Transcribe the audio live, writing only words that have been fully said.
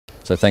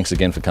So thanks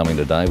again for coming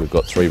today. We've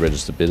got 3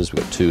 registered bidders,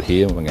 we've got 2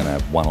 here, and we're going to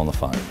have 1 on the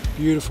phone.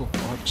 Beautiful.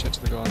 I'll have a chat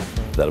to the guy on the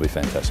phone. That'll be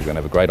fantastic. We're going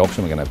to have a great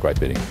auction, we're going to have great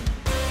bidding.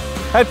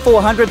 At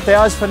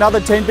 400,000 for another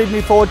 10, bid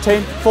me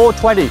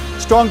 420.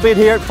 Strong bid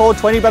here at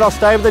 420, but I'll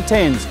stay with the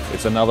 10s.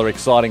 It's another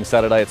exciting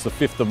Saturday. It's the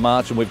 5th of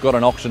March and we've got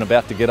an auction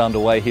about to get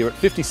underway here at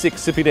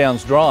 56 Sippy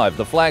Downs Drive.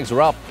 The flags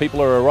are up,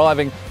 people are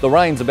arriving, the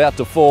rain's about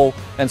to fall,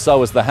 and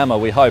so is the hammer.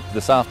 We hope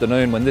this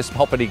afternoon when this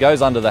property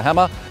goes under the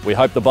hammer, we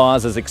hope the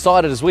buyers are as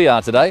excited as we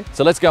are today.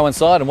 So let's go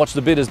inside and watch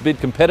the bidders bid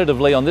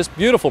competitively on this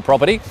beautiful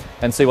property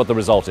and see what the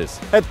result is.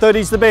 At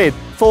 30's the bid,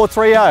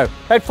 430.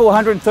 At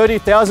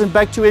 430,000,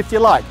 back to you if you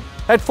like.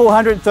 At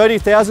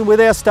 430,000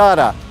 with our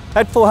starter.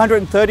 At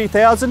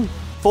 430,000,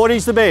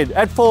 40's the bid.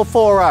 At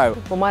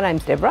 440. Well, my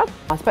name's Deborah.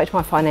 I spoke to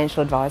my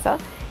financial advisor.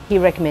 He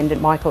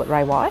recommended Michael at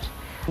Ray White.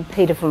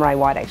 Peter from Ray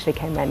White actually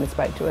came round and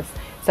spoke to us.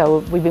 So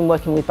we've been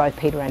working with both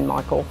Peter and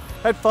Michael.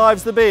 At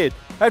 5's the bid.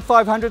 At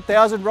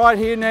 500,000 right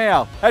here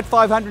now. At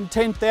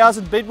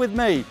 510,000, bid with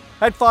me.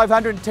 At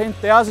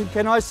 510,000,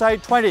 can I say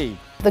 20?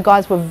 The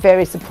guys were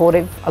very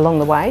supportive along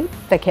the way.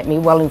 They kept me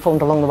well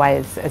informed along the way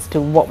as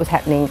to what was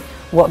happening,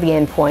 what the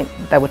end point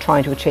they were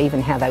trying to achieve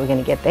and how they were going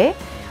to get there.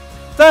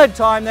 Third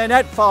time then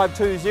at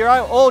 520,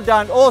 all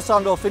done, all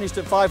signed, all finished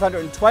at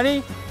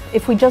 520.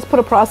 If we just put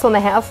a price on the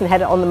house and had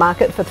it on the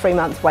market for 3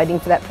 months waiting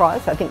for that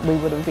price, I think we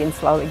would have been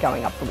slowly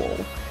going up the wall.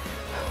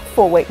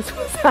 4 weeks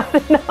was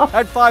hard enough.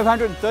 At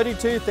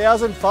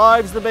 532,000,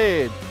 5's the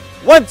bid.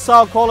 Once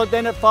I'll call it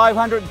then at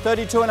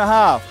 532 and a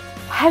half.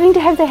 Having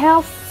to have the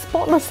house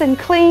spotless and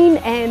clean,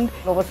 and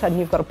all of a sudden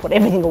you've got to put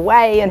everything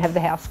away and have the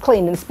house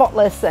clean and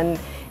spotless, and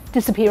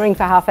disappearing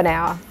for half an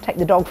hour, take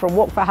the dog for a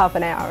walk for half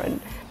an hour, and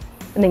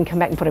then come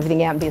back and put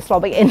everything out and be a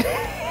slob again.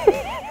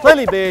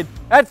 Clearly bid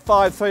at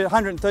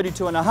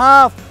 532 and a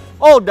half,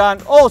 all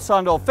done, all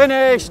signed, all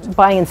finished.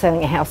 Buying and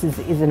selling a house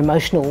is an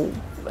emotional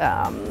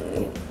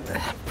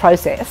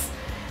process.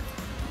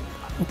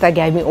 They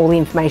gave me all the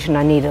information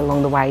I needed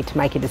along the way to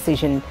make a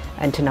decision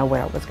and to know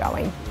where I was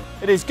going.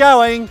 It is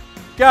going,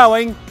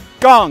 gone.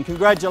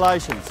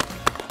 Congratulations.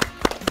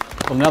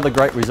 Well, another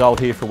great result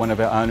here for one of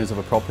our owners of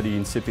a property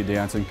in Sippy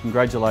Downs, and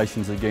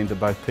congratulations again to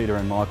both Peter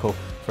and Michael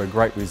for a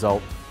great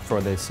result for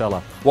their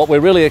seller. What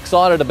we're really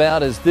excited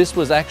about is this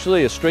was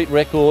actually a street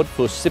record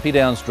for Sippy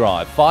Downs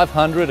Drive,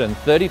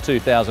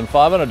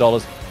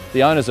 $532,500.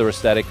 The owners are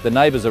ecstatic, the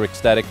neighbours are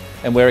ecstatic,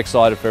 and we're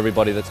excited for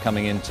everybody that's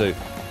coming in too.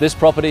 This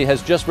property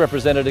has just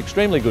represented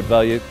extremely good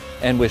value,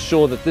 and we're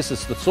sure that this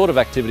is the sort of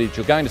activity that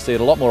you're going to see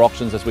at a lot more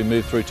auctions as we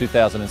move through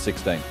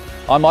 2016.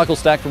 I'm Michael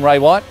Stack from Ray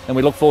White, and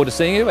we look forward to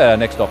seeing you at our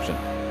next auction.